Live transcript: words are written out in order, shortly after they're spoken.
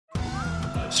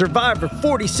Survivor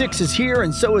 46 is here,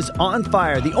 and so is On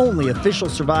Fire, the only official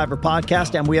Survivor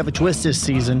podcast, and we have a twist this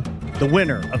season. The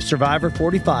winner of Survivor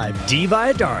 45, Dee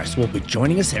Valladares, will be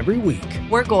joining us every week.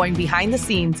 We're going behind the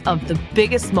scenes of the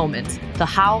biggest moments, the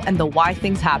how and the why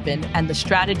things happen, and the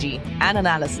strategy and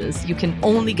analysis you can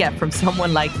only get from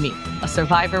someone like me, a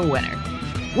Survivor winner.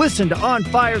 Listen to On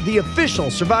Fire, the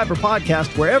official Survivor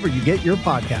podcast, wherever you get your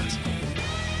podcasts.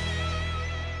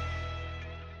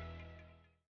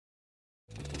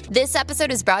 This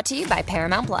episode is brought to you by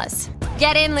Paramount Plus.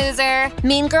 Get in, loser!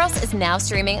 Mean Girls is now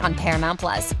streaming on Paramount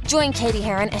Plus. Join Katie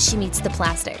Heron as she meets the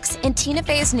plastics in Tina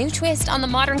Fey's new twist on the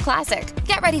modern classic.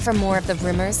 Get ready for more of the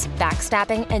rumors,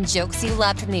 backstabbing, and jokes you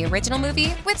loved from the original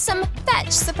movie with some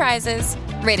fetch surprises.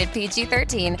 Rated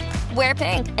PG-13. Wear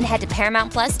pink and head to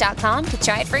ParamountPlus.com to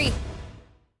try it free.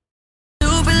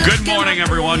 Good morning,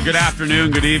 everyone. Good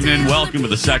afternoon. Good evening. Welcome to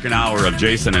the second hour of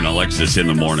Jason and Alexis in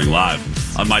the Morning Live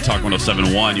on My Talk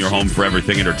 107.1, your home for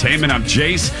everything entertainment. I'm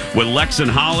Jace with Lex and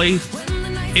Holly.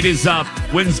 It is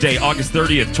Wednesday, August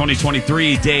 30th,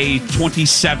 2023, day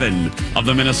 27 of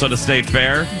the Minnesota State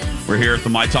Fair. We're here at the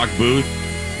My Talk booth.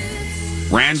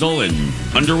 Randall and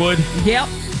Underwood. Yep.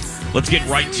 Let's get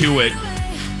right to it.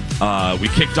 We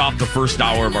kicked off the first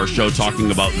hour of our show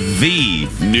talking about the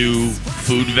new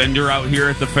food vendor out here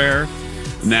at the fair,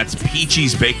 and that's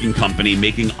Peachy's Baking Company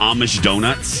making Amish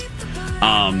donuts.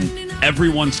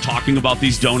 Everyone's talking about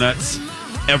these donuts.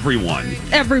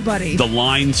 Everybody. The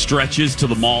line stretches to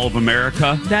the Mall of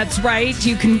America. That's right.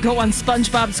 You can go on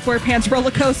SpongeBob SquarePants roller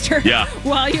coaster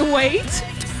while you wait.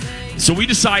 So we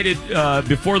decided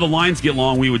before the lines get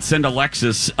long, we would send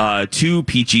Alexis to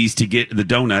Peachy's to get the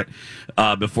donut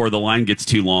before the line gets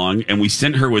too long. And we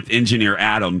sent her with engineer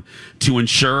Adam to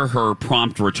ensure her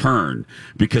prompt return.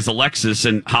 Because Alexis,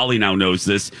 and Holly now knows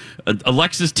this,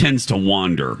 Alexis tends to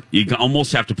wander. You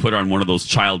almost have to put her on one of those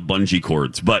child bungee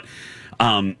cords. But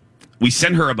we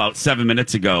sent her about 7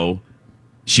 minutes ago.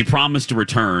 She promised to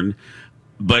return.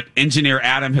 But engineer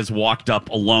Adam has walked up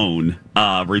alone,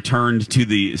 returned to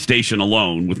the station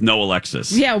alone with no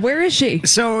Alexis. Yeah, where is she?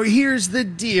 So here's the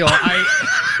deal.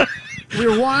 We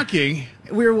were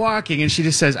walking, and she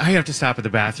just says, "I have to stop at the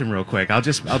bathroom real quick. I'll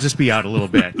just be out a little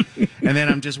bit." And then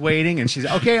I'm just waiting, and she's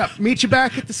okay. I'll meet you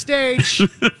back at the stage.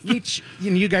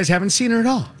 You guys haven't seen her at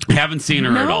all. Haven't seen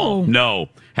her at all. No,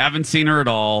 haven't seen her at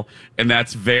all. And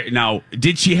that's very. Now,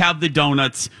 did she have the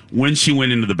donuts when she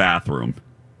went into the bathroom?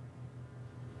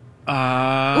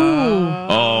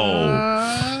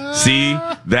 See,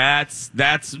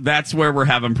 that's where we're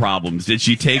having problems. Did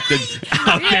she take the?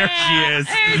 Oh, there she is.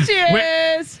 There she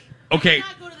is. Okay.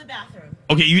 Not go to the bathroom.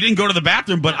 Okay, you didn't go to the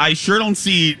bathroom, but I sure don't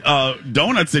see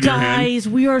donuts in your hand. Guys,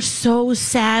 we are so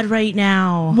sad right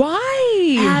now.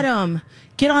 Why? Adam,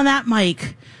 get on that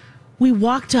mic. We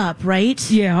walked up,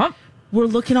 right? Yeah. We're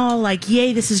looking all like,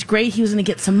 yay, this is great. He was going to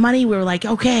get some money. We were like,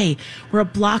 okay, we're a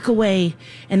block away.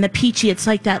 And the Peachy, it's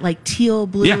like that like teal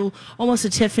blue, almost a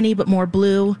Tiffany, but more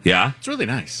blue. Yeah. It's really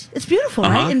nice. It's beautiful,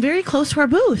 right? And very close to our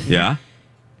booth. Yeah.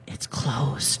 It's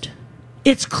closed.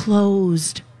 It's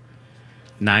closed.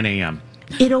 9 a.m.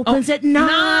 It opens at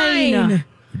 9.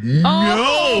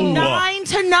 No! 9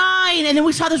 to 9. And then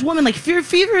we saw this woman like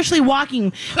feverishly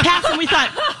walking past, and we thought,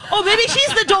 oh, maybe she's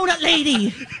the donut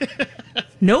lady.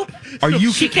 Nope.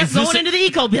 She kept going into the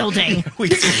Eco Building. we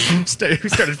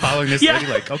started following this lady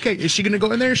like, okay, is she going to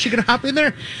go in there? Is she going to hop in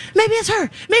there? Maybe it's her.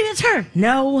 Maybe it's her.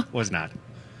 No. Was not.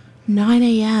 9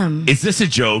 a.m. Is this a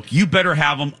joke? You better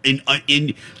have them in.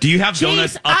 Do you have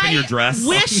donuts up in your dress?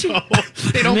 Wish no,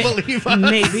 they don't believe us.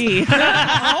 Maybe.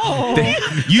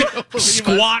 You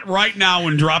squat right now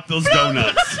and drop those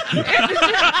donuts.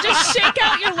 Just shake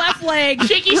out your left leg.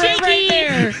 Shaky, shaky. Right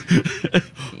there.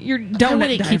 Your donut. I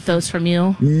wouldn't keep those from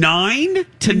you. 9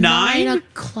 to 9? 9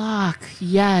 o'clock.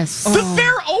 Yes. The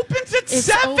fair opens at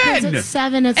 7. Opens at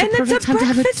 7. It's and a perfect it's a time to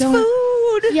have a breakfast donut.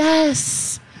 food.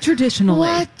 Yes. Traditionally.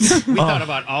 What? We thought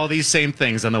about all these same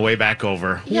things on the way back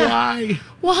over. Yeah.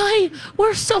 Why?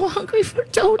 We're so hungry for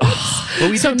donuts. Well,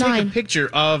 we so did take 9. a picture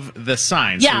of the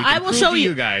sign. Yeah, so we can I will prove show to you.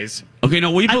 you guys. Okay,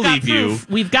 no, we believe you.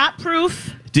 We've got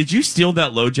proof. Did you steal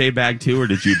that LoJ bag too, or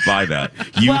did you buy that?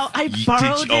 Well, I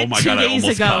borrowed it oh my 2 God, I days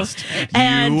almost ago. cussed.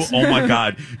 And Oh my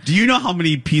God. Do you know how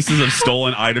many pieces of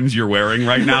stolen items you're wearing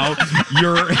right now?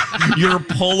 Your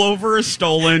pullover is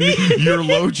stolen. Your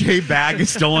LoJ bag is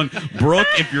stolen. Brooke,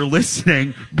 if you're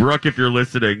listening,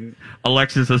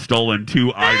 Alexis has stolen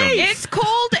 2 items. It's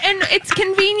cold and it's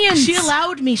convenient. she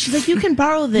allowed me. She's like, you can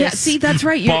borrow this. Yeah, see, that's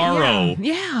right. Borrow.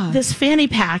 Yeah. This fanny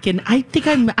pack, and I think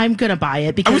I'm gonna buy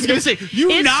it because I was going to say,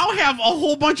 you now have a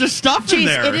whole bunch of stuff in Jeez,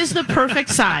 there. it is the perfect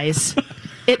size.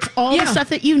 It's all the stuff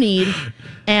that you need.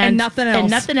 And nothing else. And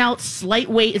nothing else. Slight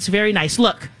weight. It's very nice.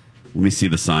 Look. Let me see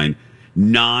the sign.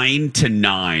 9 to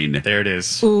 9. There it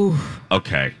is. Ooh.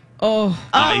 Okay. Oh.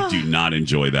 I do not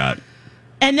enjoy that.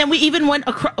 And then we even went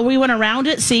around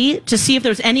it, to see if there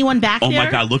was anyone back there. Oh, my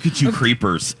God. Look at you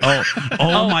creepers. Oh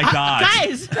my God.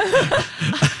 Guys.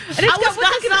 I was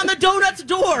knocking on the donut's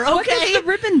door, okay? What does the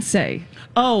ribbon say?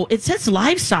 Oh, it says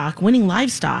livestock, winning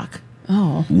livestock.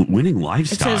 Oh. Winning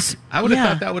livestock. It says, I would have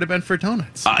thought that would have been for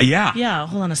donuts. Yeah. Yeah,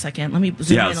 hold on a second. Let me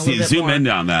zoom in a little bit more. Zoom in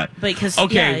on that. Because,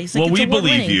 okay, he's like, well, it's we believe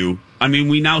award-winning. you. I mean,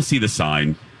 we now see the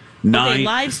sign. Okay,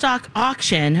 livestock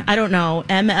auction. I don't know.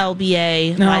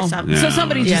 MLBA. No. Livestock. Yeah. So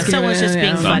somebody's just someone's just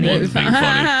being funny. Someone's being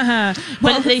funny.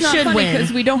 But they should win.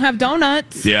 because we don't have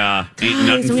donuts. Yeah. Ain't Guys,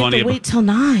 nothing we funny have to wait till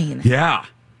 9. Yeah.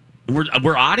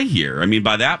 We're out of here. I mean,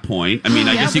 by that point, I mean,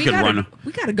 I guess you could run.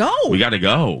 We gotta go. We got to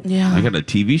go. Yeah. I got a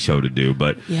TV show to do,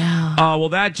 but Yeah. well,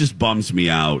 that just bums me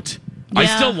out. I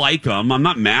Yeah. still like them. I'm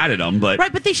not mad at them, but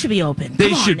Right, but they should be open. they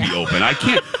Come on should be now. open.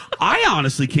 I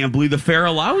honestly can't believe the fair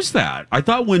allows that. I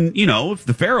thought if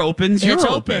the fair opens, you're It's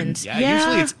open. opened. Yeah,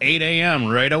 usually it's 8 a.m.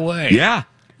 right away. Yeah.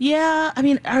 Yeah, I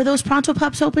mean, are those Pronto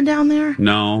Pups open down there?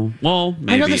 No. Well,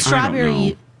 maybe. I know the don't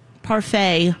strawberry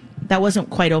parfait, that wasn't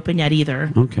quite open yet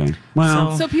either. know. Okay.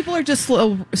 Well. So people are just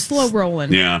slow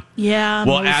rolling. Yeah. Yeah.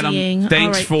 Well, Adam, moseying.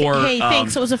 thanks All right. for. Hey,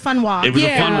 thanks. It was a fun walk. It was a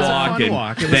Yeah. fun It was a walk. fun and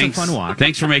walk. It was a thanks, fun walk.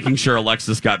 Thanks for making sure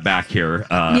Alexis got back here.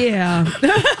 Yeah.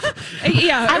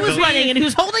 Yeah. I was running and he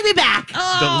was holding me back.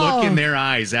 The look in their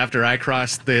eyes after I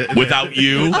crossed the Without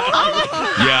you.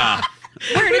 Yeah.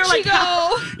 Where did she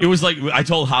go? It was like, I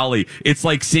told Holly, it's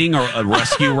like seeing a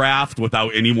rescue raft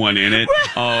without anyone in it.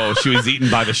 Oh, she was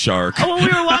eaten by the shark. When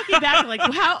we were walking back, we're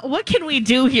like, what can we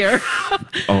do here?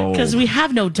 Oh. Because we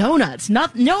have no donuts,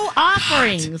 no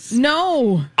offerings.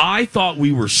 No. I thought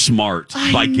we were smart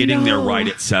by getting there know. right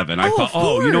at 7. I Oh, thought,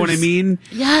 of you know what I course. mean?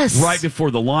 Yes. Right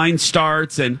before the line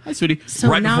starts. And, hi, sweetie. So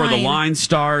right before the 9. line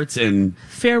starts. And,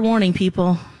 Fair warning,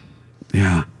 people.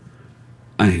 yeah.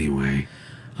 Anyway.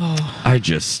 I'm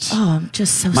just so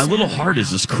my sad little right heart now.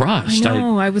 is just crushed. I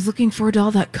know. I was looking forward to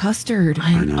all that custard.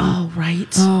 I know. Oh, right.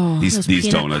 Oh. Those These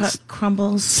peanut donuts.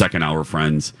 Crumbles. Second hour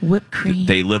friends. Whipped cream.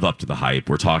 They live up to the hype.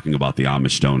 We're talking about the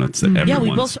Amish donuts that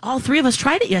everyone's. all 3 of us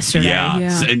tried it yesterday. Yeah.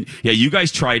 Yeah. And you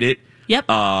guys tried it. Yep.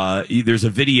 There's a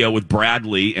video with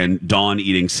Bradley and Dawn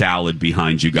eating salad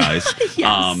behind you guys.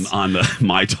 Yes. On the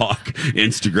My Talk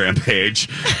Instagram page.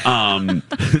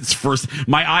 It's first.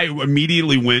 My eye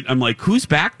immediately went. I'm like, who's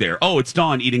back there? Oh, it's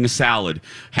Dawn eating a salad.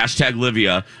 #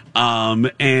 Livia.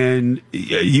 And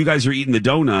you guys are eating the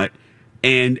donut.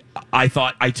 And I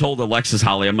told Alexis,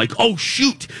 Holly, I'm like, oh,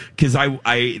 shoot. Because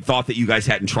I thought that you guys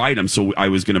hadn't tried them. So I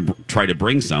was going to try to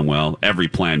bring some. Well, every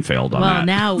plan failed on that. Well,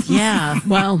 now, yeah.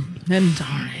 Well, and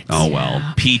Darn it. Oh,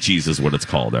 well. Peaches is what it's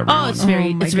called, everyone. Oh, it's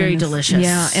very my very goodness. delicious.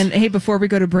 Yeah, and hey, before we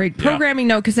go to break, programming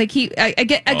note because I get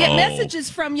Oh. messages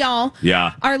from y'all.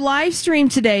 Yeah. Our live stream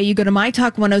today, you go to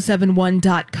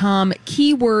mytalk1071.com,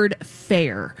 keyword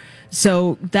fair.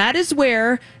 So that is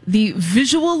where the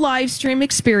visual live stream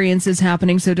experience is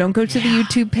happening. So don't go to the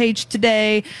YouTube page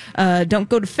today. Don't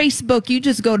go to Facebook. You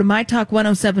just go to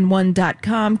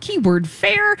mytalk1071.com, keyword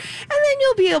fair, and then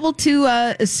you'll be able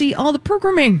to see all the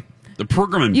programming. The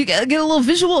programming. You get a little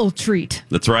visual treat.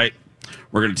 That's right.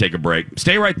 We're going to take a break.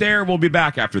 Stay right there. We'll be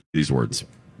back after these words.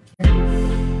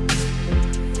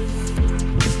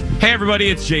 Hey, everybody.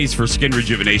 It's Jace for Skin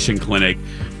Rejuvenation Clinic.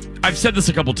 I've said this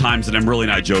a couple times, and I'm really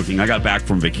not joking. I got back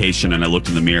from vacation, and I looked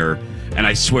in the mirror, and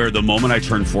I swear the moment I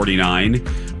turned 49, a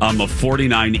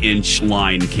 49-inch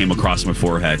line came across my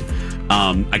forehead.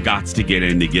 I got to get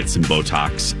in to get some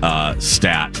Botox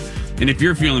stat. And if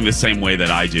you're feeling the same way that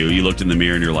I do, you looked in the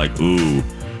mirror, and you're like, ooh,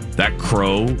 that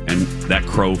crow and that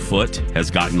crow foot has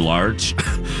gotten large.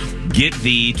 Get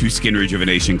thee to Skin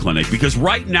Rejuvenation Clinic, because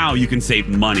right now you can save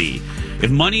money. If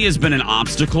money has been an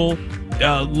obstacle,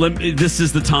 this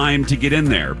is the time to get in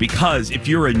there, because if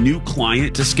you're a new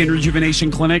client to Skin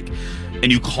Rejuvenation Clinic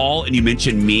and you call and you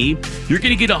mention me, you're going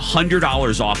to get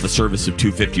 $100 off a service of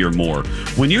 $250 or more.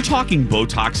 When you're talking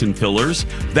Botox and fillers,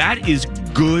 that is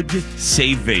good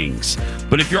savings.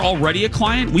 But if you're already a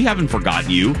client, we haven't forgotten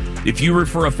you. If you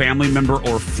refer a family member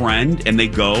or friend and they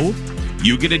go,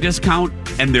 you get a discount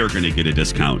and they're going to get a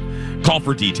discount. Call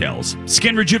for details.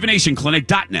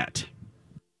 SkinRejuvenationClinic.net.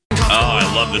 Oh, I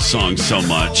love this song so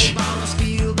much.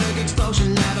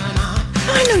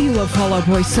 I know you love Fall Out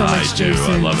Boy so much, I do.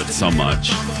 Jason. I love it so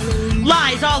much.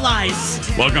 Lies, all lies.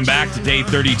 Welcome back to day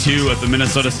 32 at the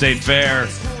Minnesota State Fair.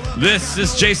 This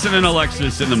is Jason and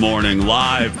Alexis in the morning,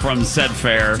 live from said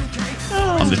fair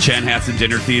on the Chanhassen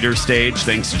Dinner Theater stage.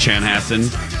 Thanks to Chanhassen.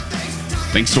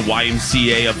 Thanks to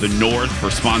YMCA of the North for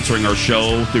sponsoring our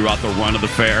show throughout the run of the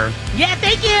fair. Yeah,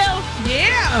 thank you.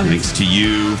 Yeah. Thanks to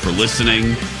you for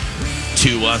listening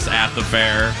to us at the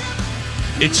fair.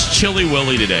 It's Chilly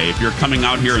Willy today. If you're coming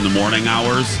out here in the morning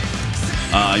hours,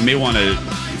 you may want to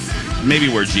maybe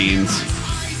wear jeans.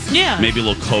 Yeah. Maybe a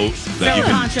little coat that you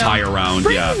can tie around.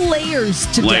 Bring layers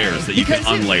today. Layers that you can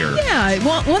unlayer.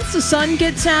 Once the sun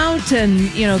gets out and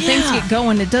things get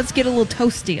going, it does get a little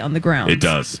toasty on the ground. It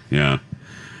does, yeah.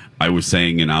 I was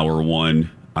saying in hour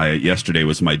one, yesterday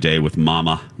was my day with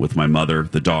Mama, with my mother,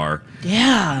 the Dar.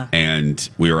 Yeah. And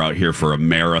we were out here for a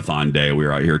marathon day. We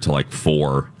were out here till like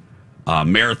 4.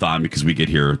 Marathon because we get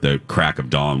here the crack of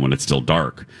dawn when it's still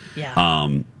dark. Yeah.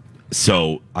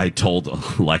 So I told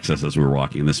Alexis as we were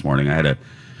walking this morning, I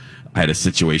had a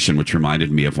situation which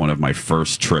reminded me of one of my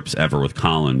first trips ever with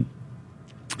Colin.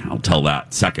 I'll tell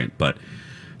that second. But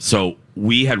so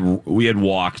we had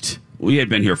walked. We had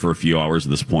been here for a few hours at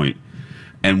this point,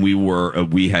 and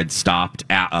we had stopped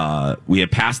at we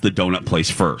had passed the donut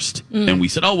place first, and we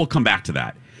said, "Oh, we'll come back to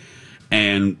that."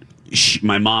 And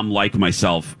my mom, like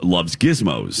myself, loves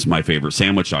Gizmos, my favorite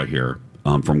sandwich out here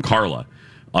from Carla.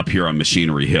 Up here on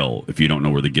Machinery Hill, if you don't know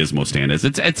where the Gizmo stand is,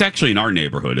 it's actually in our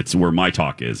neighborhood. It's where my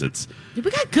talk is. We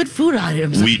got good food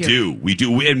items. We do,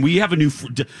 and we have a new.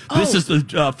 This is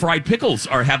the fried pickles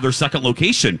have their second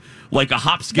location, like a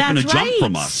hop, skip, and a jump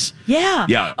from us. Yeah,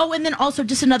 yeah. Oh, and then also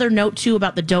just another note too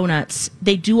about the donuts.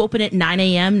 They do open at 9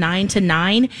 a.m., 9 to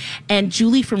 9. And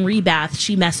Julie from Rebath,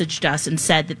 she messaged us and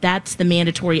said that that's the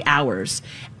mandatory hours.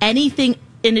 Anything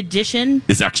in addition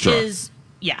is extra.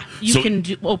 Yeah, you can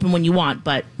open when you want,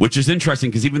 but... Which is interesting,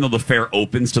 because even though the fair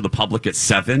opens to the public at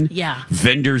 7,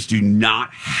 vendors do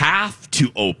not have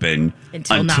to open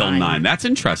until 9. That's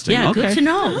interesting. Yeah, okay. Good to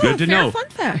know. Good to know. Fun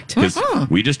fact. Because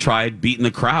we just tried beating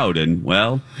the crowd, and,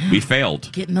 well, we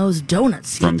failed. Getting those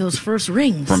donuts, get those first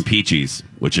rings. From Peachy's,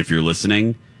 which, if you're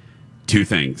listening, 2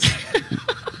 things.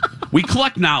 We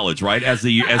collect knowledge, right, as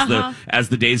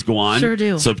the days go on. Sure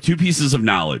do. So 2 pieces of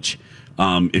knowledge.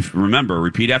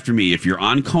 Repeat after me. If you're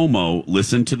on Como,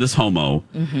 listen to this homo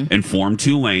and form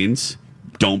 2 lanes.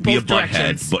 Don't be a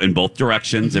butthead, but in both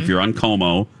directions. If you're on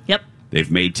Como, they've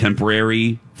made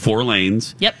temporary 4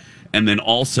 lanes. Yep. And then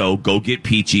also go get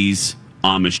Peachy's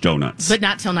Amish donuts. But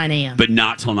not till 9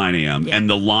 a.m. Yeah. And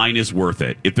the line is worth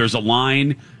it. If there's a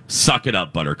line, suck it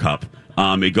up, Buttercup.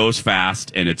 It goes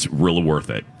fast and it's really worth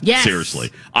it. Yes.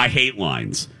 Seriously. I hate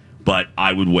lines. But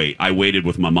I would wait. I waited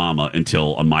with my mama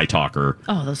until a My Talker.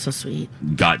 Oh, that's so sweet.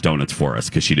 Got donuts for us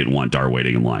because she didn't want Dar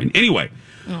waiting in line. Anyway,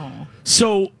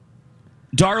 so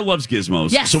Dar loves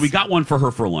Gizmos. Yes. So we got one for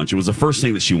her for lunch. It was the first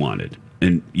thing that she wanted.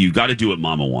 And you got to do what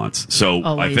mama wants. So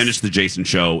Always. I finished the Jason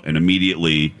show and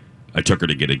immediately I took her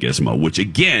to get a Gizmo, which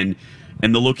again,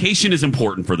 and the location is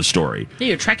important for the story. Yeah,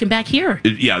 you're trekking back here.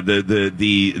 Yeah, the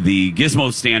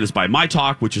Gizmo stand is by My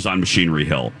Talk, which is on Machinery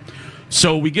Hill.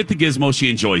 So we get the Gizmo. She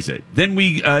enjoys it. Then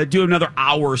we do another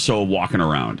hour or so of walking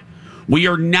around. We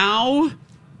are now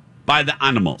by the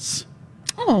animals.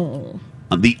 Oh.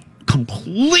 On the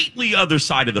completely other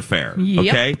side of the fair. Yep.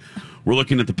 Okay? We're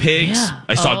looking at the pigs. Yeah.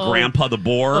 I saw Grandpa the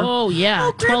boar. Oh, yeah.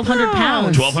 1,200 Grandpa.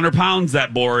 pounds. 1,200 pounds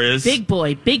that boar is. Big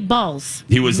boy. Big balls.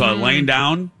 He was laying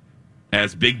down,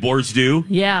 as big boars do.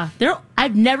 Yeah.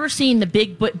 I've never seen the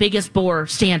biggest boar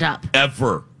stand up.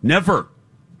 Ever. Never.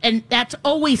 And that's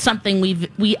always something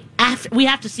we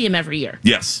have to see him every year.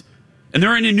 Yes. And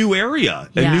they're in a new area.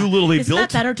 A new little, Isn't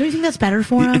that better? Do you think that's better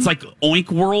for him? It's like Oink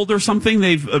World or something.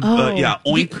 They've,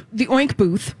 Oink. The Oink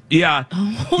booth. Yeah.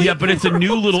 But it's a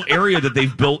new little area that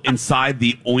they've built inside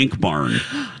the Oink barn.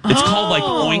 It's called like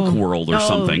Oink World or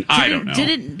something. I don't know.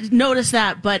 Didn't notice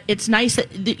that, but it's nice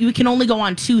that you can only go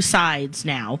on 2 sides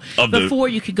now. Before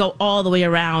you could go all the way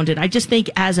around. And I just think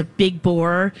as a big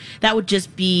boar, that would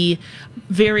just be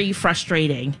very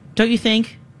frustrating. Don't you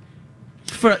think?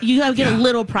 You gotta get a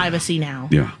little privacy now.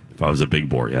 Yeah. If I was a big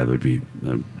boar, that'd be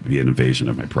an invasion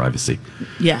of my privacy.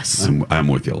 Yes. I'm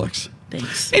with you, Alex.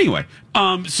 Thanks. Anyway,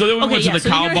 so then we went to the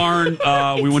cow barn.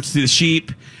 We went to see the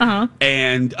sheep.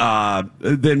 And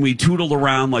then we tootled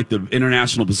around like the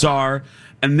International Bazaar.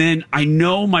 And then I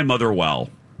know my mother well.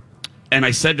 And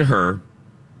I said to her,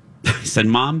 I said,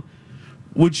 Mom,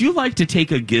 would you like to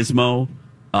take a Gizmo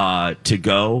to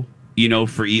go?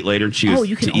 For Eat Later. And she was,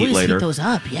 you can to eat always later. heat those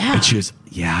up, yeah. And she was,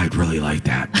 yeah, I'd really like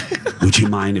that. Would you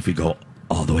mind if we go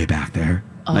all the way back there?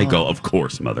 And I go, of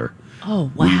course, Mother.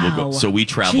 Oh, wow. We will go. So we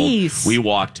traveled. Jeez. We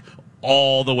walked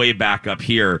all the way back up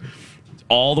here.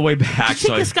 All the way back. Did you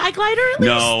take a sky glider at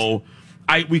least? No.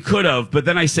 We could have, but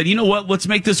then I said, you know what? Let's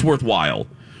make this worthwhile.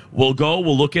 We'll go.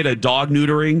 We'll look at a dog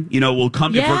neutering. We'll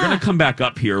come. If we're going to come back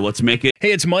up here, let's make it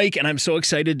Hey, it's Mike, and I'm so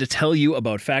excited to tell you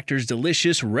about Factor's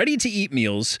delicious, ready-to-eat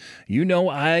meals. You know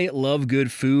I love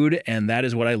good food, and that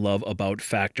is what I love about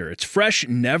Factor. It's fresh,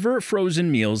 never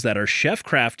frozen meals that are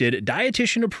chef-crafted,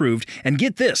 dietitian-approved, and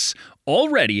get this, all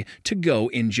ready to go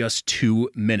in just 2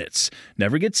 minutes.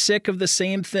 Never get sick of the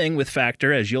same thing with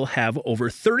Factor, as you'll have over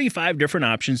 35 different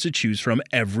options to choose from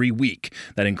every week.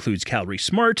 That includes Calorie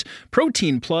Smart,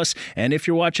 Protein Plus, and if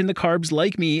you're watching the carbs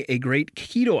like me, a great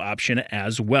keto option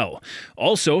as well.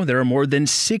 Also, there are more than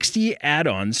 60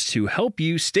 add-ons to help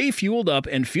you stay fueled up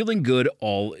and feeling good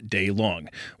all day long.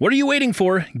 What are you waiting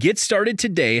for? Get started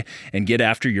today and get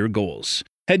after your goals.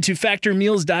 Head to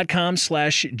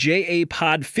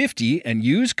factormeals.com/JAPOD50 and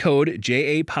use code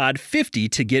JAPOD50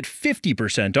 to get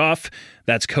 50% off.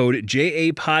 That's code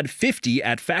JAPOD50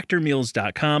 at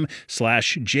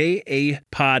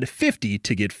factormeals.com/JAPOD50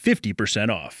 to get 50%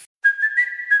 off.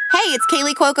 Hey, it's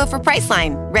Kaylee Cuoco for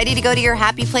Priceline. Ready to go to your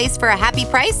happy place for a happy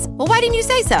price? Well, why didn't you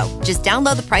say so? Just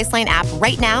download the Priceline app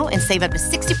right now and save up to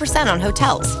 60% on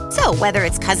hotels. So whether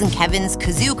it's Cousin Kevin's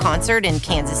Kazoo Concert in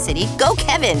Kansas City, go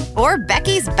Kevin, or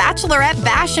Becky's Bachelorette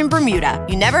Bash in Bermuda,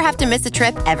 you never have to miss a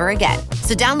trip ever again.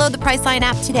 So download the Priceline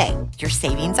app today. Your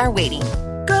savings are waiting.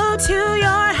 Go to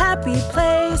your happy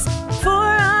place for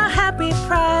a happy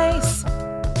price.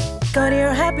 Go to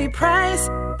your happy price,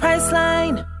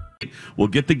 Priceline. We'll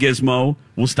get the gizmo.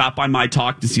 We'll stop by My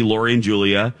Talk to see Lori and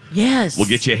Julia. Yes. We'll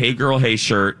get you a Hey Girl, Hey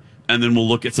shirt, and then we'll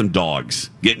look at some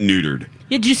dogs getting neutered.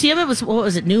 Yeah, did you see him? It was, what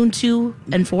was it, noon, 2,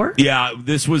 and 4? Yeah,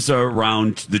 this was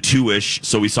around the 2-ish,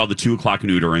 so we saw the 2 o'clock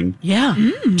neutering. Yeah.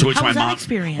 To which How my was mom, that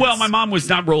experience? Well, my mom was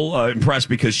not real impressed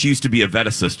because she used to be a vet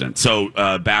assistant, so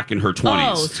back in her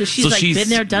 20s. Oh, so she's been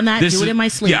there, done that, do it in my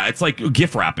sleep. Yeah, it's like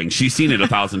gift wrapping. She's seen it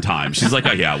 1,000 times. She's like,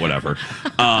 oh yeah, whatever.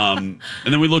 And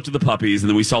then we looked at the puppies, and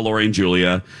then we saw Lori and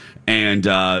Julia. And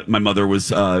my mother was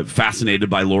fascinated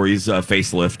by Lori's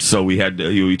facelift, so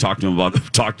we talked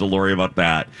to Lori about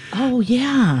that. Oh yeah.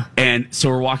 And so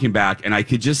we're walking back, and I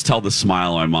could just tell the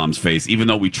smile on my mom's face, even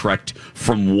though we trekked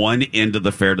from one end of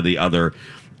the fair to the other.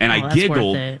 And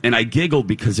I giggled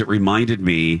because it reminded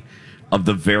me of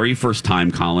the very first time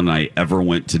Colin and I ever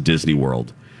went to Disney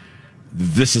World.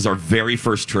 This is our very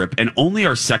first trip, and only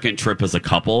our second trip as a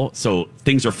couple, so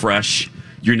things are fresh.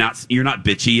 You're not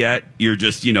bitchy yet. You're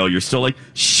just, you're still like,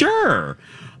 sure.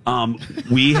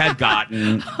 We had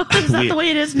gotten... Is that the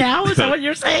way it is now? Is that what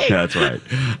you're saying? That's right.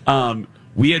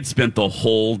 We had spent the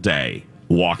whole day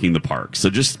walking the park. So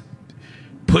just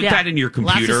put that in your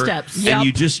computer. Lots of steps.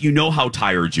 And you know how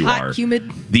tired you are. Hot,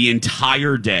 humid. The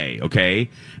entire day, okay?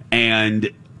 And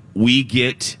we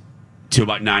get to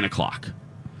about 9 o'clock.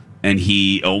 And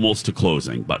he almost to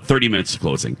closing, about 30 minutes to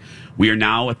closing. We are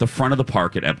now at the front of the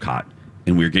park at Epcot.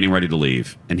 And we were getting ready to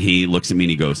leave. And he looks at me and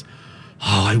he goes,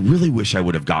 oh, I really wish I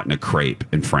would have gotten a crepe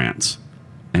in France.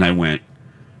 And I went,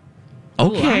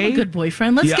 okay. Ooh, I'm a good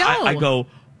boyfriend. Let's go. I go,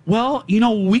 well,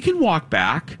 we can walk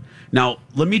back. Now,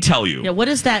 let me tell you. Yeah, what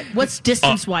is that? What's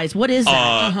distance-wise? What is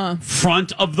that?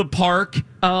 Front of the park.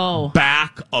 Oh.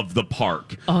 Back of the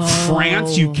park. Oh.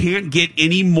 France, you can't get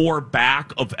any more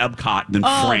back of Epcot than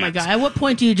France. Oh, my God. At what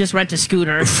point do you just rent a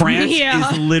scooter? France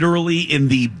is literally in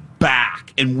the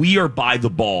back, and we are by the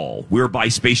ball. We're by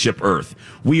Spaceship Earth.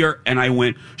 And I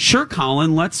went, sure,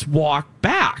 Colin, let's walk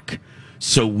back.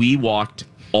 So we walked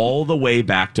all the way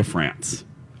back to France.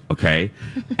 Okay?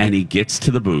 And he gets to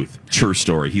the booth. True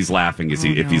story. He's laughing if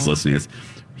he's listening to this.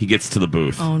 He gets to the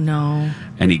booth. Oh, no.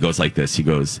 And he goes like this. He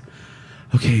goes,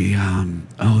 okay,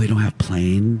 they don't have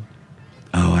plain.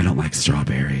 Oh, I don't like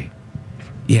strawberry.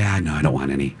 Yeah, no, I don't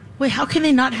want any. Wait, how can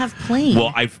they not have plain?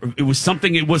 Well, it was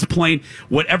plain.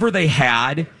 Whatever they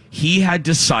had, he had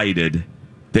decided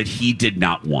that he did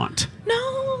not want.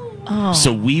 No. Oh.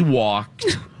 So we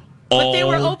walked. But they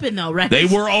were open, though, right? They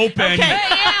were open. Okay,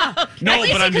 yeah. No,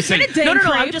 but I'm just saying. No,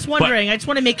 I'm just wondering. I just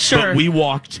want to make sure. But we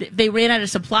walked. They ran out of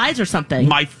supplies or something.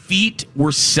 My feet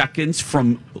were seconds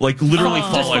from literally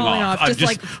falling off. Just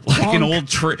like an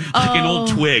old an old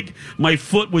twig. My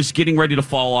foot was getting ready to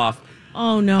fall off.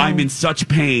 Oh, no. I'm in such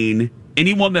pain.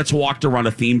 Anyone that's walked around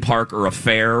a theme park or a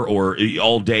fair or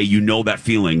all day, that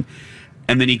feeling.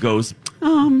 And then he goes,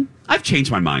 I've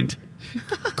changed my mind.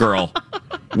 Girl,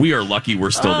 we are lucky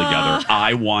we're still together.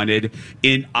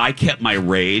 I kept my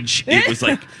rage. It was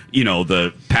like,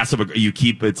 the passive,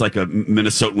 it's like a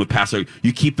Minnesotan with passive,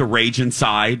 you keep the rage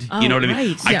inside. You know what I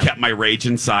mean? I kept my rage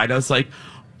inside. I was like,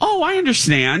 oh, I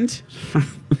understand.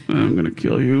 I'm going to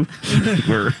kill you.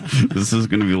 This is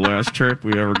going to be the last trip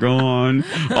we ever go on.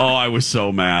 Oh, I was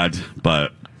so mad.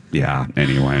 But, yeah,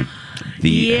 anyway.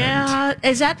 The end.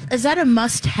 Is that a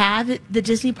must-have at the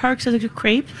Disney parks as a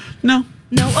crepe? No.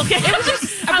 No, okay. It was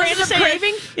just a random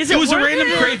craving. It was a random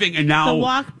craving, and now the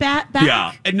walk back.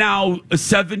 Yeah, and now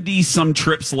 70 some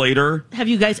trips later. Have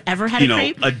you guys ever had a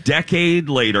crepe? A decade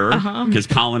later, because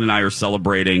Colin and I are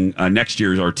celebrating next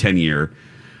year's our 10-year.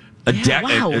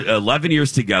 11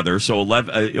 years together, so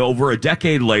over a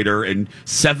decade later, and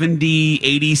 70,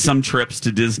 80 some trips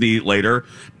to Disney later.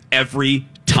 Every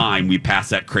time we pass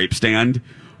that crepe stand,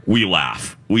 we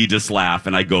laugh. We just laugh,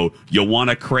 and I go, "You want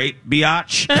a crepe,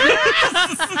 biatch?"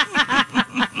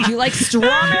 Do you like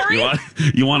strawberry?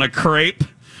 You want a crepe?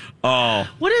 Oh.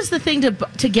 What is the thing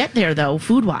to get there, though,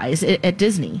 food-wise, at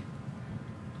Disney?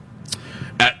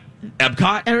 At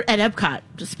Epcot? Or at Epcot,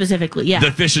 specifically, yeah.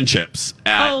 The fish and chips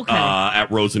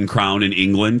at Rose and Crown in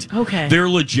England. Okay. They're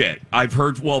legit. I've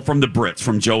heard, from the Brits,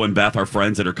 from Joe and Beth, our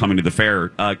friends that are coming to the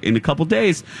fair in a couple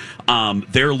days.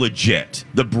 They're legit.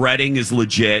 The breading is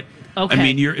legit. Okay. I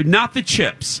mean, you're not the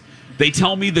chips. They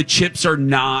tell me the chips are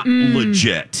not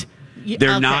legit.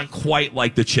 They're not quite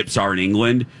like the chips are in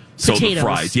England. So potatoes. The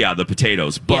fries, the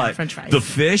potatoes. But French fries. the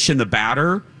fish and the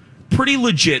batter, pretty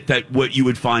legit that what you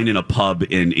would find in a pub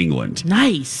in England.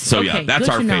 Nice. So that's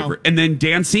our favorite. And then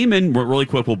Dan Seaman, really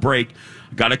quick, we'll break.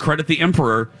 Got to credit the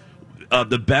Emperor.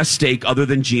 The best steak, other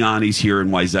than Gianni's here in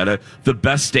Wayzata, the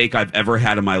best steak I've ever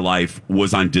had in my life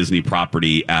was on Disney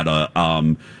property at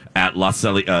La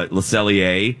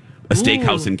Cellier, a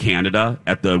steakhouse in Canada,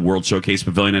 at the World Showcase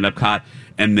Pavilion in Epcot,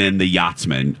 and then the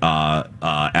Yachtsman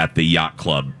at the Yacht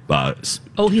Club.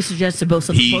 He suggested both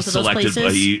of those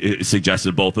places? He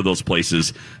suggested both of those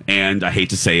places, and I hate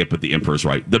to say it, but the Emperor's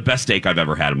right. The best steak I've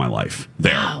ever had in my life.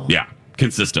 There. Wow. Yeah,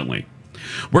 consistently.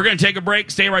 We're going to take a break.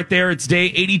 Stay right there. It's day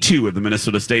 82 of the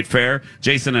Minnesota State Fair.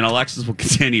 Jason and Alexis will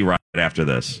continue right after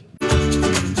this.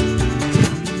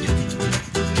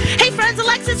 Hey friends,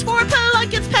 Alexis for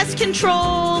Plunkett's Pest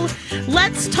Control.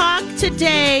 Let's talk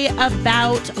today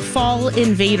about fall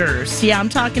invaders. Yeah, I'm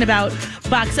talking about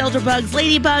box elder bugs,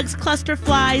 ladybugs, cluster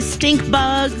flies, stink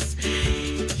bugs.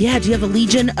 Yeah, do you have a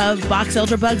legion of box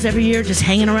elder bugs every year just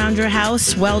hanging around your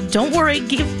house? Well, don't worry,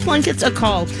 give Plunkett's a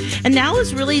call. And now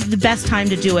is really the best time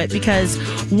to do it because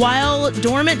while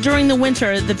dormant during the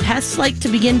winter, the pests like to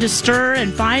begin to stir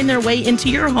and find their way into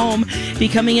your home,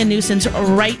 becoming a nuisance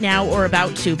right now or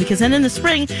about to, because then in the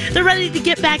spring, they're ready to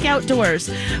get back outdoors.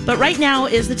 But right now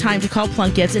is the time to call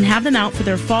Plunkett's and have them out for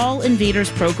their Fall Invaders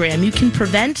program. You can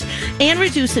prevent and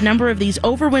reduce the number of these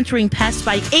overwintering pests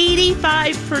by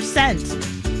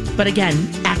 85%. But again,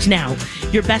 act now.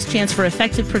 Your best chance for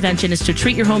effective prevention is to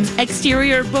treat your home's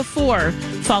exterior before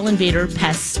fall invader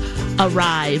pests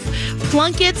arrive.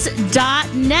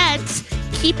 Plunkets.net,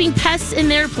 keeping pests in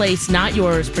their place, not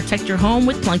yours. Protect your home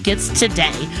with Plunkets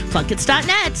today.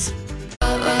 Plunkets.net.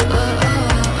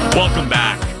 Welcome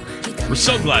back. We're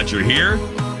so glad you're here.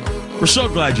 We're so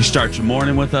glad you start your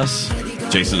morning with us.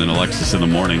 Jason and Alexis in the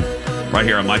morning. Right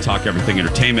here on My Talk Everything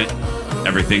Entertainment.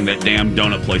 Everything that damn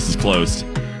donut place is closed.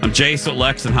 I'm Jace with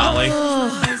Lex and Holly.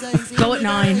 Go at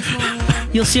 9.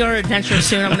 You'll see our adventure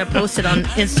soon. I'm going to post it on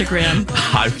Instagram.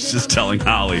 I was just telling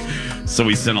Holly. So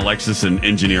we sent Alexis and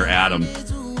engineer Adam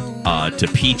to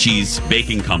Peachy's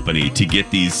Baking Company to get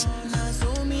these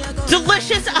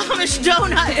delicious Amish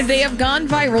donuts. They have gone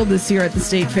viral this year at the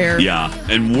State Fair. Yeah,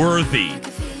 and worthy.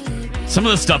 Some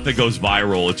of the stuff that goes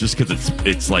viral, it's just because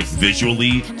it's like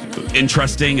visually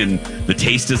interesting and the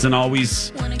taste doesn't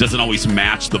always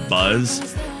match the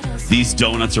buzz. These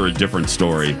donuts are a different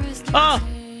story. Oh,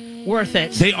 worth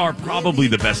it. They are probably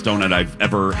the best donut I've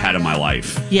ever had in my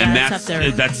life. Yeah, and that's up there.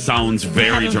 That sounds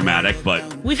very dramatic, but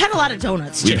we've had a lot of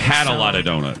donuts. We've had a lot of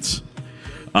donuts.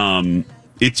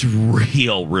 It's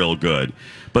real good.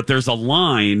 But there's a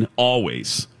line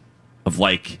always of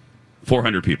like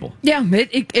 400 people. Yeah,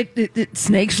 it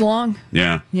snakes long.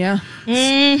 Yeah. Yeah.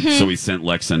 Mm-hmm. So we sent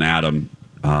Lex and Adam,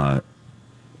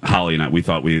 Holly and I, we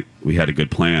thought we had a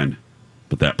good plan,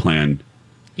 but that plan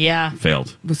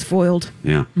failed. Was foiled.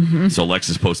 Yeah. Mm-hmm. So Lex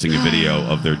is posting a video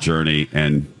of their journey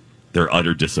and their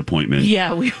utter disappointment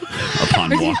upon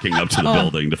walking up to the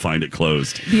building to find it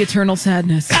closed. The eternal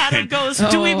sadness. Adam goes,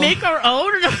 do we make our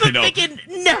own? And I'm thinking,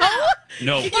 no.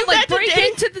 No. Can you like break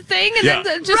into the thing and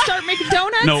then just start making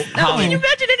donuts? No. Can you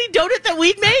imagine any donut that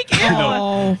we'd make?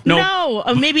 No.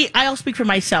 Maybe I'll speak for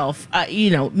myself.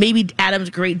 Maybe Adam's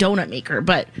a great donut maker,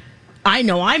 but I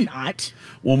know I'm not.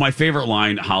 Well, my favorite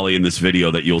line, Holly, in this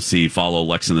video that you'll see, follow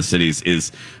Lex in the Cities,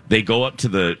 is they go up to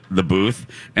the booth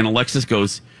and Alexis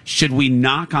goes, should we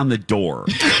knock on the door?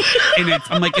 And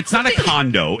I'm like, it's not a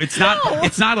condo. It's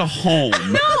not a home.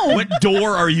 No. What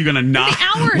door are you going to knock? The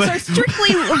hours are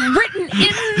strictly written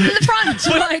in the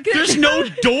front. There's no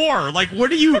door. Like,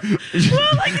 what are you...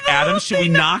 Adam, should we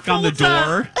knock on the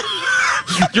door?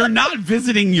 You're not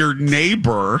visiting your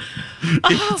neighbor.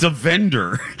 It's a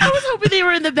vendor. I was hoping they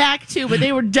were in the back too, but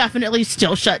they were definitely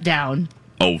still shut down.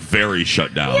 Oh, very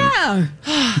shut down. Yeah.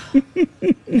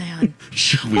 Man,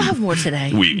 we'll have more today.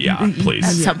 Please.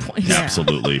 At some point. Yeah.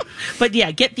 Absolutely. But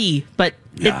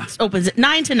it opens at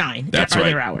 9 to 9. That's right. right.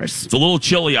 Their hours. It's a little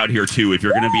chilly out here, too. If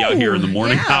you're going to be out here in the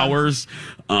morning hours,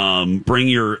 bring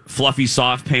your fluffy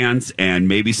soft pants and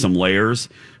maybe some layers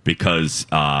because,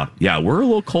 we're a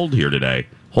little cold here today.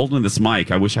 Holding this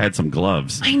mic, I wish I had some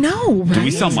gloves. I know, right? Do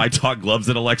we sell My Talk gloves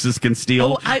that Alexis can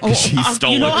steal? She's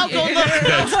stolen. I'll go look.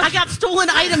 I got stolen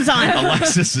items on.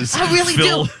 Alexis is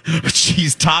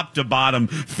she's top to bottom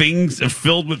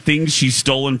filled with things she's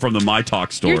stolen from the My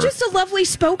Talk store. You're just a lovely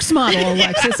spokesmodel,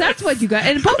 Alexis. That's what you got.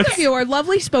 And both of you are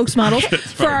lovely spokesmodels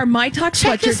for our My Talk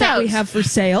sweatshirt that we have for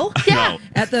sale. Yeah.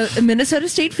 At the Minnesota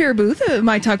State Fair booth,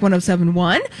 My Talk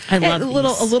 1071. I love a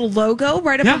little logo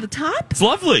right up on the top. It's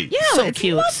lovely. Yeah, so it's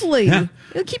cute. Lovely. Yeah.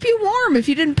 It'll keep you warm if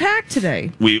you didn't pack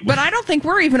today. But I don't think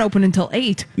we're even open until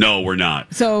 8. No, we're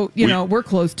not. So, we're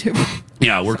closed too.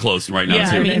 Yeah, we're closed right now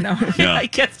too. I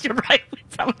guess you're right.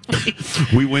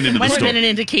 We went into the store. Might have been an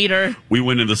indicator. We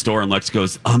went into the store and Lex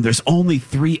goes, there's only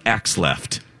 3X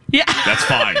left. Yeah. That's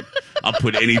fine. I'll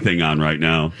put anything on right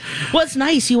now. Well, it's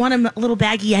nice. You want them a little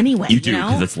baggy anyway. You do,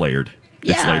 because it's layered.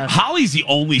 Yeah. Holly's the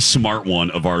only smart one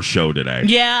of our show today.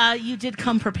 Yeah, you did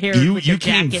come prepared. You with your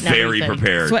came jacket very and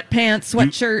prepared. Sweatpants,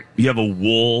 sweatshirt. You have a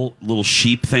wool little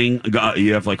sheep thing.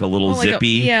 You have like a little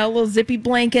zippy. A little zippy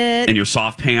blanket. And your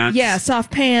soft pants. Yeah, soft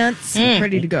pants.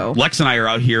 Ready to go. Lex and I are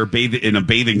out here in a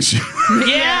bathing suit.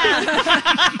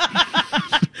 Yeah.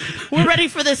 We're ready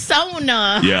for the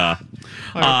sauna. Yeah.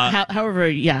 However,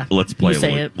 yeah. Let's play a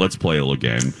little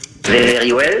game.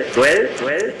 Very well.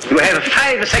 You have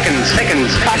 5 seconds.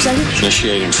 5 seconds?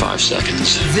 Initiating 5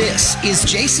 seconds. This is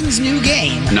Jason's new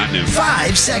game. Not new.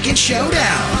 5-second showdown.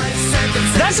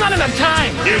 That's not enough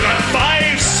time. You got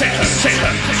 5 seconds.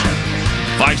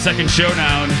 5-second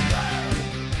showdown.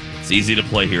 It's easy to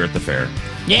play here at the fair.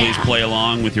 Yeah. Please play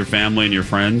along with your family and your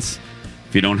friends.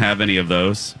 If you don't have any of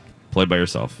those, play by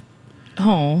yourself.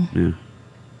 Oh. Yeah.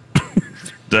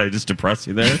 Did I just depress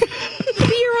you there? Be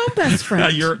your own best friend.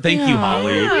 Thank you,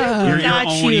 Holly. You're your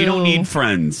own. You don't need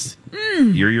friends.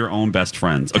 You're your own best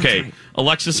friends. Okay, right.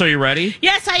 Alexis, are you ready?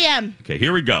 Yes, I am. Okay,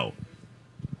 here we go.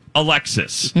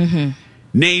 Alexis,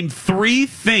 name 3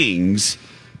 things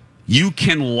you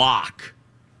can lock.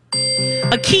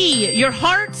 A key, your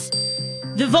heart,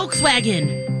 the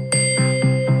Volkswagen.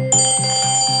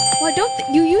 Well,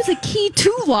 you use a key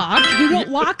to lock. You don't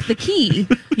lock the key.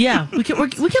 Yeah, we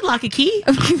could lock a key.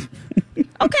 Okay.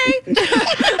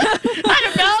 I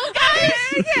don't know, guys.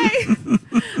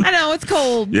 Okay. I know, it's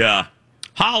cold. Yeah.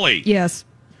 Holly. Yes.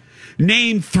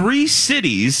 Name 3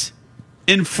 cities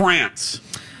in France.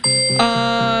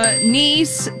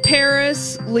 Nice,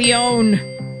 Paris, Lyon. Look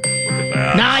at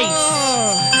that. Nice.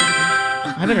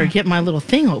 Oh. I better get my little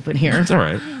thing open here. That's all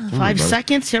right. 5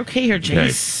 seconds. Okay, here,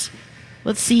 Jace. Okay.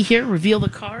 Let's see here. Reveal the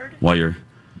card. There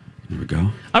we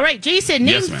go. All right, Jason,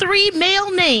 name 3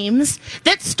 male names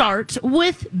that start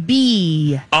with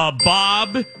B.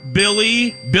 Bob,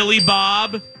 Billy, Billy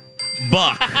Bob,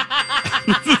 Buck.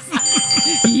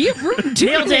 You wrote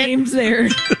 2 names there.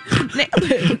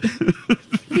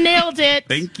 Nailed it.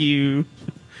 Thank you.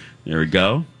 There we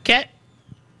go. Okay.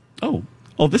 Oh,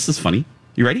 this is funny.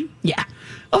 You ready? Yeah.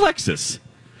 Alexis,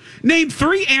 name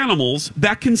 3 animals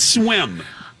that can swim.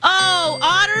 Oh,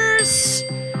 otters,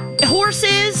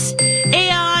 horses,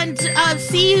 and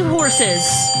seahorses.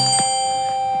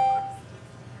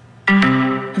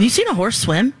 Have you seen a horse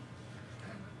swim?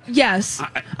 Yes.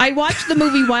 I watched the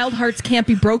movie Wild Hearts Can't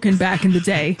Be Broken back in the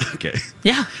day. Okay.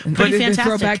 Yeah, pretty fantastic.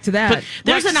 Throw back to that. But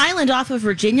there's an island off of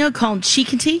Virginia called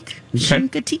Chincoteague.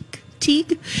 Chincoteague.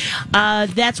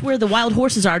 That's where the wild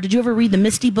horses are. Did you ever read the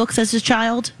Misty books as a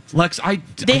child? Lex,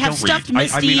 they have stuffed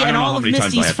Misty and all of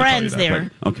Misty's friends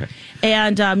there. Okay.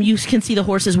 And you can see the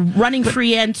horses running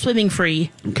free and swimming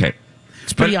free. Okay.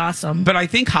 It's pretty awesome. But I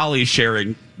think Holly is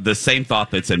sharing the same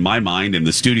thought that's in my mind and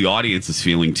the studio audience is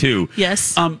feeling too.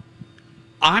 Yes. I'm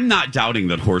not doubting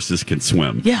that horses can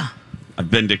swim. Yeah. I've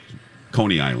been to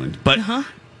Coney Island. But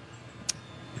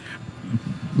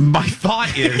my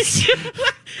thought is...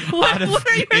 What are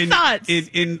your thoughts?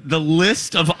 In the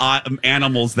list of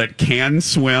animals that can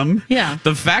swim,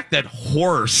 the fact that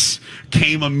horse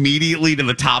came immediately to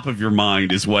the top of your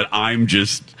mind is what I'm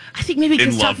just I think maybe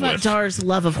because talk about with. Dar's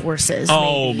love of horses.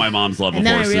 Oh, maybe. my mom's love and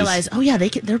of horses. And then I realized, oh yeah,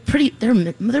 they're pretty. They're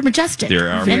majestic. They are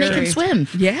and they can swim.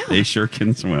 Yeah, they sure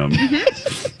can swim.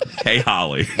 Hey,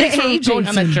 Holly. Hey, going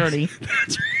on that journey.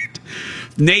 That's right.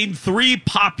 Name 3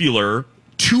 popular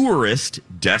tourist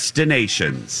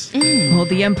destinations. Well,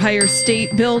 the Empire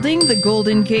State Building, the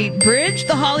Golden Gate Bridge,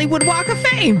 the Hollywood Walk of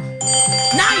Fame.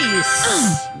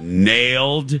 Nice.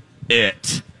 Nailed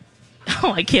it.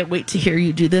 Oh, I can't wait to hear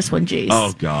you do this one, Jace.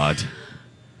 Oh, God.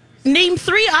 Name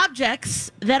 3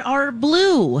 objects that are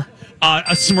blue. A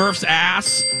Smurf's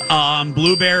ass,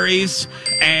 blueberries,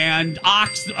 and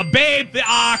ox. Babe, the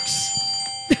ox.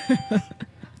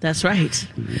 That's right. I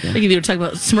think you were talking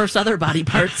about Smurf's other body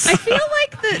parts. I feel like.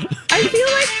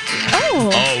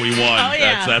 Oh, we won. Oh,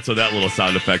 yeah. That's what that little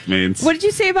sound effect means. What did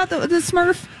you say about the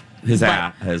Smurf? His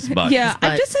ass, his butt. Yeah,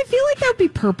 I feel like that would be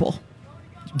purple.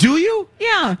 Do you?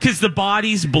 Yeah. Because the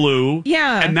body's blue.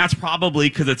 Yeah. And that's probably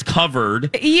because it's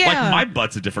covered. Yeah. Like, my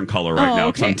butt's a different color right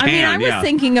now because I'm tan. I was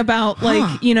thinking about,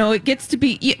 like, it gets to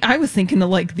be... I was thinking of,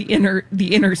 like, the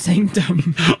inner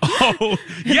sanctum. Oh,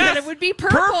 yes. That it would be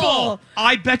purple.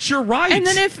 I bet you're right. And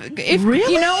then if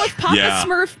really? if Papa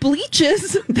Smurf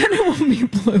bleaches, then it will be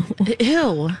blue.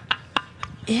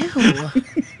 Ew.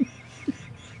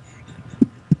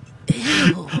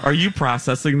 Are you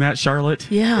processing that,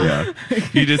 Charlotte? Yeah.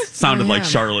 You just sounded like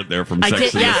Charlotte there from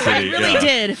Sex and the City. I really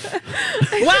did.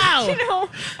 Wow.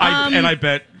 I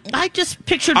bet... I just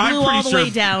pictured blue all the way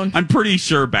down. I'm pretty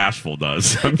sure Bashful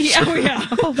does. I'm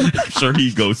sure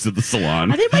he goes to the salon.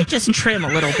 They might just trim a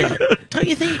little bit. Don't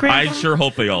you think, Grandpa? I sure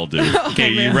hope they all do. Okay,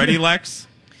 you ready, Lex?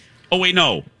 Oh, wait,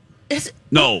 no.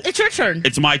 No. It's your turn.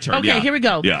 It's my turn. Okay, here we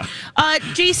go. Yeah.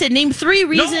 Jason, name 3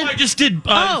 reasons. No, I just did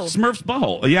Smurf's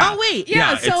butthole. Yeah. Oh, wait.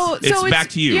 Yeah, so it's back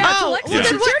to you. Yeah, it's your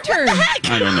turn. What the heck?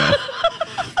 I don't know.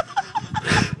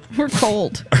 We're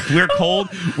cold. We're cold.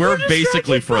 We're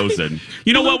basically frozen.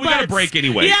 You know what? We got to break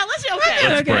anyway. Yeah, let's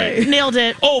break. Nailed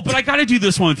it. Oh, but I got to do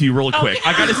this one with you real quick.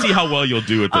 I got to see how well you'll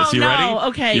do with this. You ready?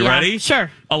 Okay. You ready?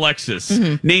 Sure. Alexis,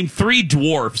 name 3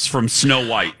 dwarfs from Snow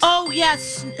White. Oh,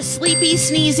 yes. Sleepy,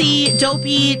 sneezy,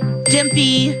 dopey,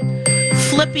 dimpy,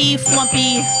 flippy,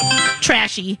 flumpy,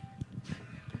 trashy.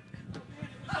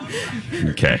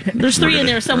 Okay. There's 3 in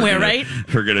there somewhere, right?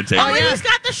 We're going to take it. He's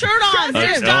got the shirt on.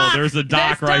 There's Doc. There's a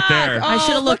Doc right there. I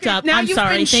should have looked up. Now I'm you've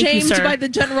sorry. been Thank you, shamed sir. by the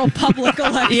general public,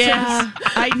 Alexis. Yeah,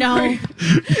 I know.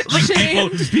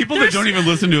 People that don't even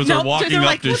listen to us are walking up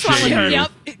like, to what's wrong with her? shame.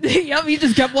 Yep, he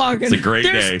just kept walking. It's a great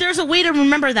day. There's a way to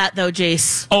remember that, though,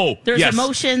 Jace. Oh, There's yes.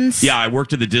 emotions. Yeah, I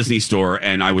worked at the Disney store,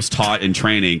 and I was taught in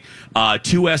training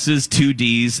 2 S's, 2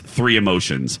 D's, 3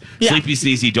 emotions. Yeah. Sleepy,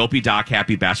 sneezy, dopey, Doc,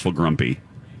 happy, bashful, grumpy.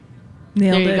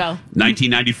 Nailed there you it. go.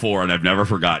 1994, and I've never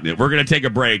forgotten it. We're going to take a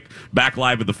break. Back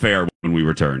live at the fair when we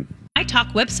return.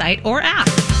 iTalk website or app.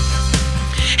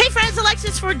 Hey friends,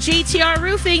 Alexis for JTR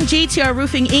Roofing,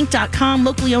 jtrroofinginc.com,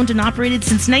 locally owned and operated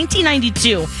since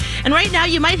 1992. And right now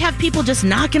you might have people just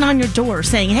knocking on your door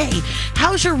saying, hey,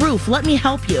 how's your roof? Let me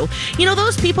help you. You know,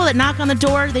 those people that knock on the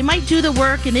door, they might do the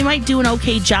work and they might do an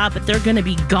okay job, but they're going to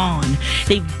be gone.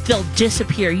 They'll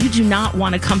disappear. You do not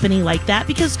want a company like that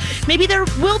because maybe there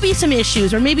will be some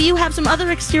issues or maybe you have some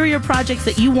other exterior projects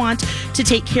that you want to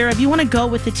take care of. You want to go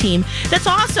with the team. That's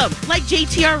awesome. Like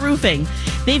JTR Roofing.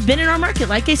 They've been in our market,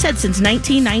 like I said, since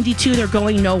 1992. They're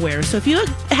going nowhere. So if you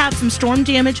have some storm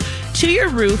damage to your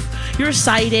roof, your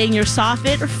siding, your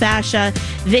soffit or fascia,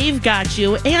 they've got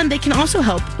you. And they can also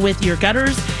help with your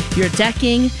gutters, your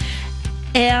decking,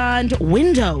 and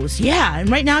windows. Yeah, and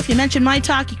right now, if you mention My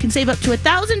Talk, you can save up to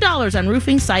 $1,000 on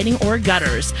roofing, siding, or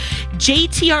gutters.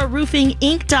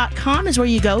 JTRRoofingInc.com is where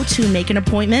you go to make an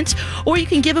appointment, or you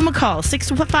can give them a call,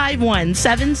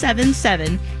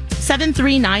 651-777-7394,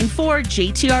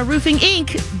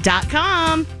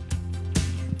 JTRRoofingInc.com.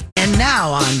 And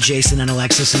now on Jason and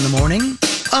Alexis in the Morning,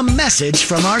 a message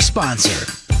from our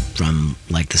sponsor from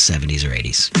like the 70s or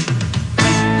 80s.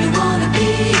 You wanna be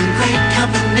in great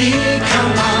company,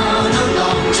 come on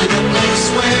along to the place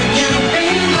where you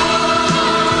belong.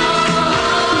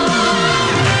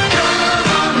 Come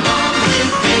on along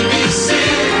with BBC,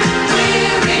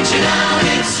 we're reaching out,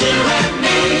 it's you and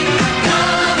me.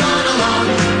 Come on along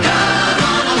with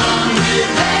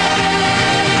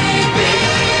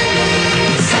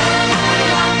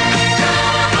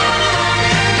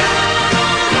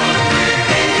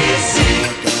ABC.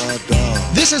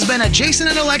 This has been a Jason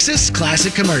and Alexis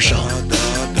classic commercial.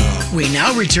 We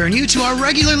now return you to our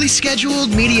regularly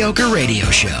scheduled mediocre radio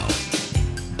show.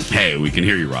 Hey, we can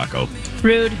hear you, Rocco.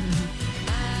 Rude.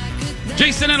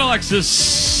 Jason and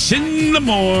Alexis in the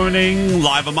morning,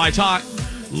 live on My Talk,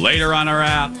 later on our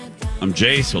app. I'm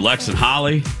Jace, Alex, and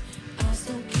Holly.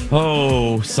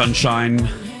 Oh, sunshine,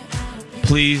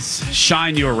 please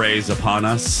shine your rays upon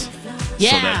us so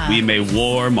that we may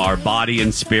warm our body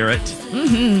and spirit.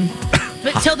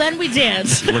 But till then, we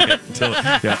dance.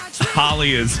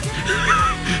 Holly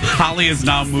is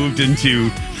now moved into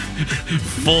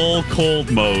full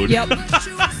cold mode. Yep.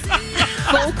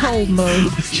 Full cold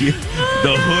mode.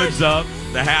 The hood's up,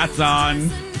 the hat's on.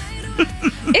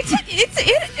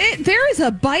 There is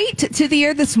a bite to the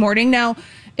air this morning. Now,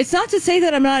 it's not to say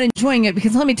that I'm not enjoying it,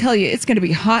 because let me tell you, it's going to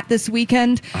be hot this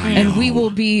weekend, and we will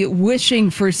be wishing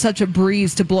for such a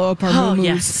breeze to blow up our moo-moos.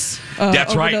 Yes.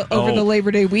 That's right. Over the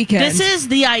Labor Day weekend. This is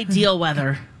the ideal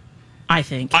weather, I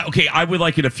think. I would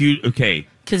like it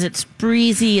Because it's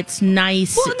breezy, it's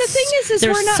nice. Well, and the thing is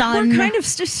we're kind of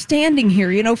just standing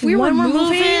here. You know, if we were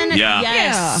moving,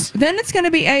 yes. then it's going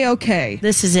to be A-okay.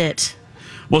 This is it.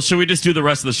 Well, should we just do the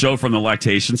rest of the show from the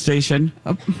lactation station?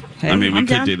 Hey, I mean, we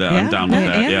could do that. Yeah, I'm down with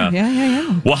that.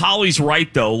 Yeah. Well, Holly's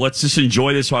right, though. Let's just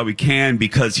enjoy this while we can,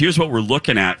 because here's what we're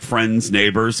looking at, friends,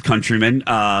 neighbors, countrymen.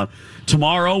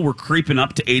 Tomorrow, we're creeping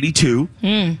up to 82.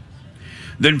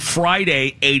 Then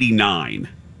Friday, 89.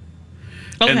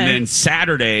 Okay. And then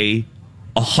Saturday,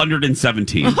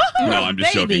 117. No, I'm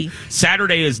just joking.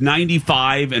 Saturday is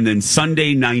 95, and then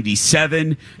Sunday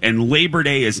 97, and Labor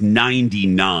Day is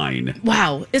 99.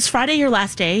 Wow. Is Friday your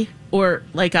last day? Or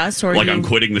like us? Or I'm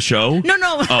quitting the show? No.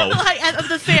 Oh. Of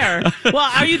the fair. Well,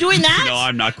 are you doing that? No,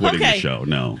 I'm not quitting the show.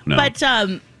 No. But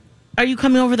are you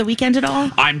coming over the weekend at all?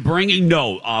 I'm bringing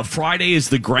Friday is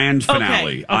the grand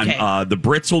finale. Okay. The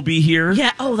Brits will be here.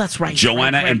 Yeah. Oh, that's right.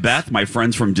 Joanna and Beth, my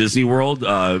friends from Disney World.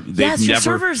 Your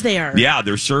servers there. Yeah,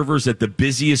 they're servers at the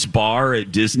busiest bar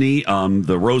at Disney,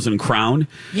 the Rose and Crown.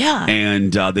 Yeah.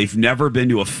 And they've never been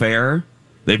to a fair.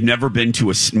 They've never been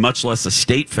to much less a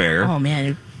state fair. Oh man,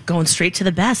 you're going straight to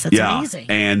the best. That's amazing.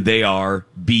 And they are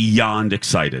beyond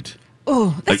excited.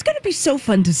 Oh, that's going to be so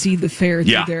fun to see the fair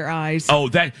through their eyes. Oh,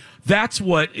 that's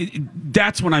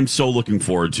what I'm so looking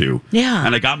forward to. Yeah.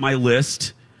 And I got my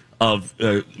list of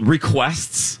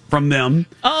requests from them.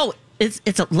 Oh, it's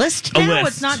a list now? A list.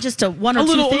 It's not just a one or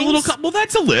two things? Well,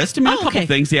 that's a list. I mean, a couple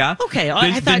things, yeah.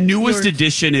 Okay. The newest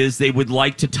addition is they would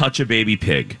like to touch a baby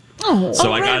pig. Oh,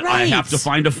 so I have to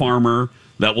find a farmer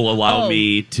that will allow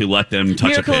me to let them touch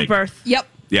Miracle a pig. of birth. Yep.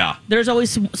 Yeah. There's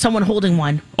always someone holding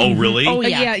one. Oh, really? Oh,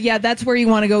 yeah. Yeah, that's where you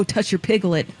want to go touch your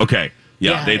piglet. Okay.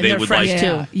 Yeah, they would like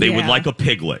too. They would like a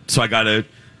piglet. So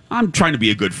I'm trying to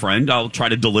be a good friend. I'll try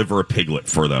to deliver a piglet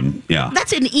for them. Yeah.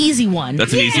 That's an easy one.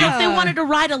 That's an easy one. If they wanted to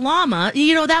ride a llama,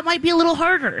 that might be a little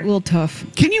harder. A little tough.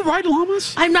 Can you ride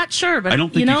llamas? I'm not sure, but I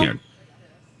don't think you can.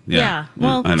 Yeah.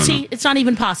 Well, I don't know. it's not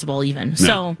even possible even. No,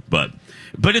 So but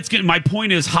it's good. My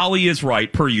point is, Holly is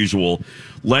right, per usual.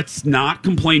 Let's not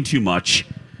complain too much,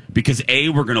 because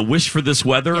we're going to wish for this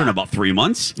weather in about 3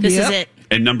 months. This is it.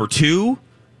 And number 2,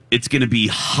 it's going to be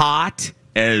hot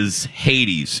as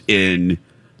Hades in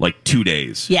like 2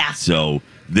 days. Yeah. So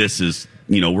this is,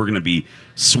 we're going to be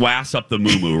swass up the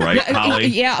moo-moo, right, Holly?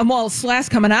 Yeah, well, swass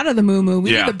coming out of the moo-moo.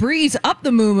 We need the breeze up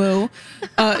the moo-moo,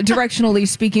 directionally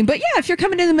speaking. But yeah, if you're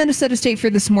coming to the Minnesota State Fair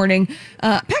this morning,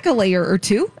 pack a layer or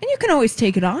two, and you can always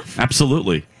take it off.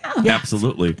 Absolutely. Yeah.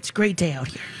 Absolutely. It's a great day out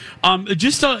here.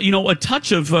 Just a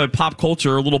touch of pop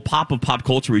culture, a little pop of pop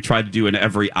culture we try to do in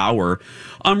every hour.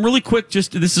 Really quick,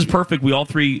 this is perfect. We all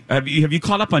three have you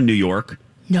caught up on New York?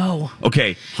 No.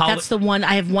 Okay, Holly, that's the one.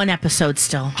 I have one episode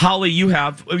still. Holly, you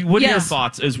have. What are your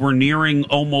thoughts as we're nearing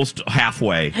almost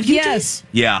halfway? Have you? Yes.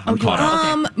 Yeah, I'm caught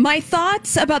up. Okay. My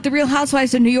thoughts about the Real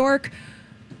Housewives of New York.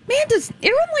 Man, does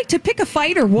Erin like to pick a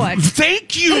fight or what?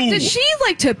 Thank you. Does she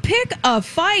like to pick a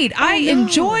fight? I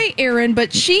enjoy Erin,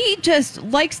 but she just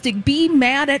likes to be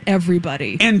mad at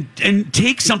everybody. And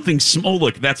take something small.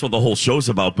 Look, that's what the whole show's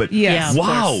about. But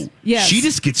wow, she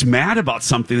just gets mad about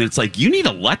something that's like, you need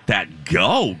to let that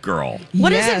go, girl.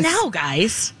 What is it now,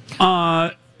 guys?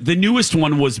 The newest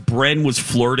one was Bren was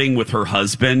flirting with her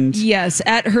husband. Yes,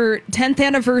 at her 10th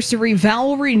anniversary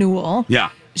vow renewal. Yeah.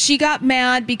 She got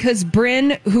mad because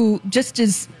Bryn, who just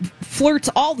flirts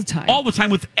all the time. All the time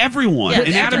with everyone.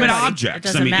 Inanimate objects.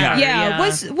 It doesn't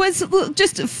matter. Was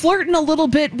just flirting a little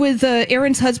bit with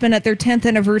Erin's husband at their 10th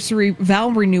anniversary vow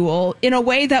renewal in a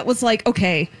way that was like,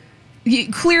 okay,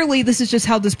 clearly this is just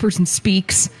how this person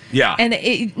speaks. Yeah.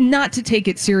 And not to take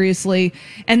it seriously.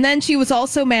 And then she was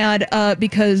also mad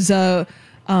because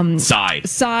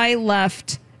Sai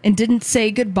left and didn't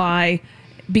say goodbye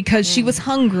because she was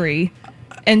hungry.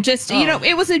 And just,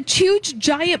 it was a huge,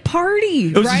 giant party,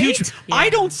 it was right? Huge. Yeah.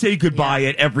 I don't say goodbye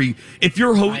at every. I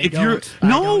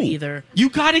don't either. You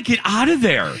got to get out of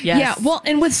there. Yes. Yeah, well,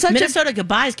 and with such Minnesota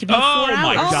goodbyes could be 4 hours.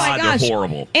 My God, gosh. they're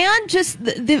horrible. And just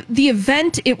the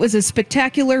event, it was a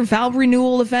spectacular vow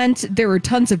renewal event. There were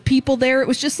tons of people there. It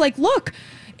was just like, look,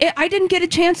 I didn't get a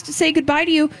chance to say goodbye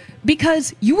to you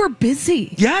because you were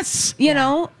busy. Yes. You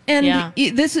know, and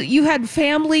you had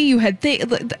family, you had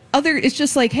other. It's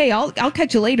just like, hey, I'll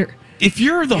catch you later. If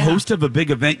you're the host of a big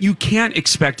event, you can't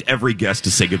expect every guest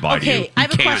to say goodbye to you. Okay, I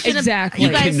have a question. Exactly.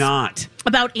 You guys, cannot.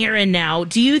 About Erin now.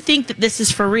 Do you think that this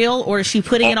is for real, or is she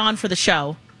putting it on for the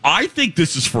show? I think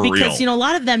this is for real. Because, a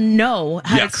lot of them know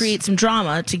how to create some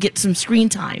drama to get some screen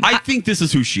time. I think this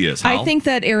is who she is, Hal. I think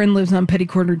that Erin lives on Petty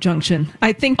Corner Junction.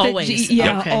 I think that always.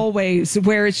 Always,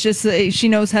 where it's just she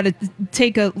knows how to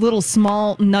take a little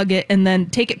small nugget and then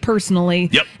take it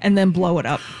personally and then blow it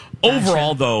up.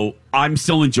 Overall, though, I'm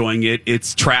still enjoying it.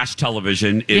 It's trash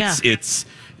television. It's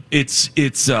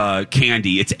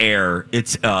candy. It's air.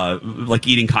 It's like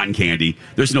eating cotton candy.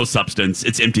 There's no substance.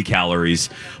 It's empty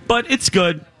calories. But it's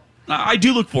good. I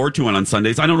do look forward to it on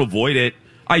Sundays. I don't avoid it.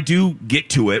 I do get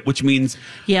to it, which means,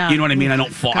 you know what I mean? I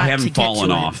haven't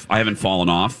fallen off. I haven't fallen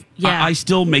off. Yeah. I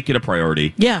still make it a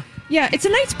priority. Yeah. Yeah, it's a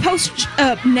nice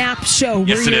post-nap show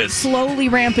where you're slowly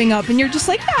ramping up, and you're just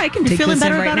like, I can take feeling this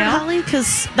better in right about now. it, Holly?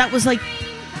 Because that was like,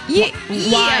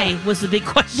 why was the big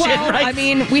question, well, right? I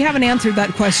mean, we haven't answered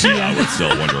that question yet. We're still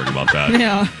wondering about that.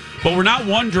 Yeah. But we're not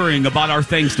wondering about our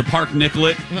thanks to Park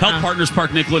Nicollet, Health Partners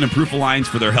Park Nicollet, and Proof Alliance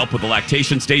for their help with the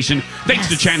lactation station. Thanks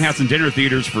to Chanhassen Dinner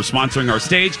Theaters for sponsoring our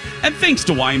stage. And thanks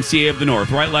to YMCA of the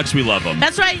North. Right, Lex? We love them.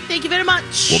 That's right. Thank you very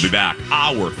much. We'll be back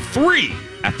hour 3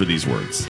 after these words.